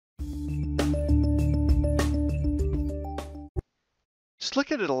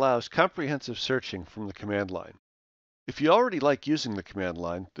SlickEdit allows comprehensive searching from the command line. If you already like using the command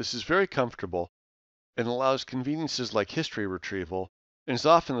line, this is very comfortable and allows conveniences like history retrieval and is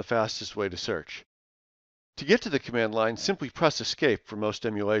often the fastest way to search. To get to the command line, simply press Escape for most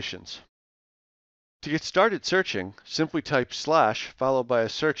emulations. To get started searching, simply type / followed by a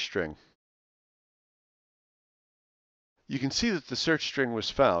search string. You can see that the search string was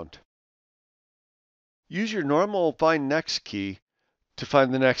found. Use your normal Find Next key to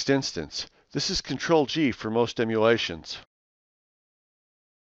find the next instance. This is Ctrl-G for most emulations.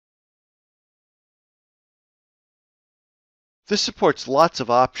 This supports lots of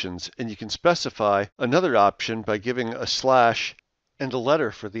options, and you can specify another option by giving a / and a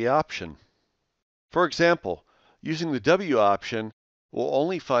letter for the option. For example, using the W option will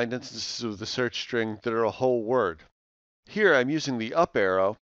only find instances of the search string that are a whole word. Here I'm using the up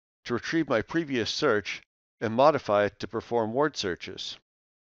arrow to retrieve my previous search and modify it to perform word searches.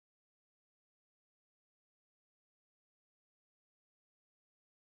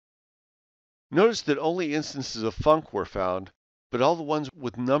 Notice that only instances of func were found, but all the ones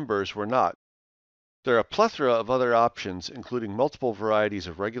with numbers were not. There are a plethora of other options, including multiple varieties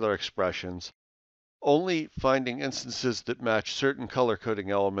of regular expressions, only finding instances that match certain color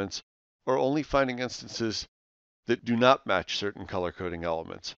coding elements, or only finding instances that do not match certain color coding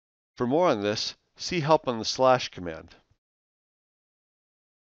elements. For more on this, see help on the / command.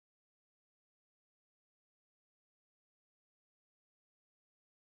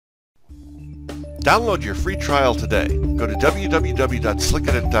 Download your free trial today. Go to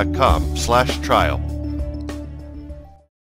www.slickedit.com/trial.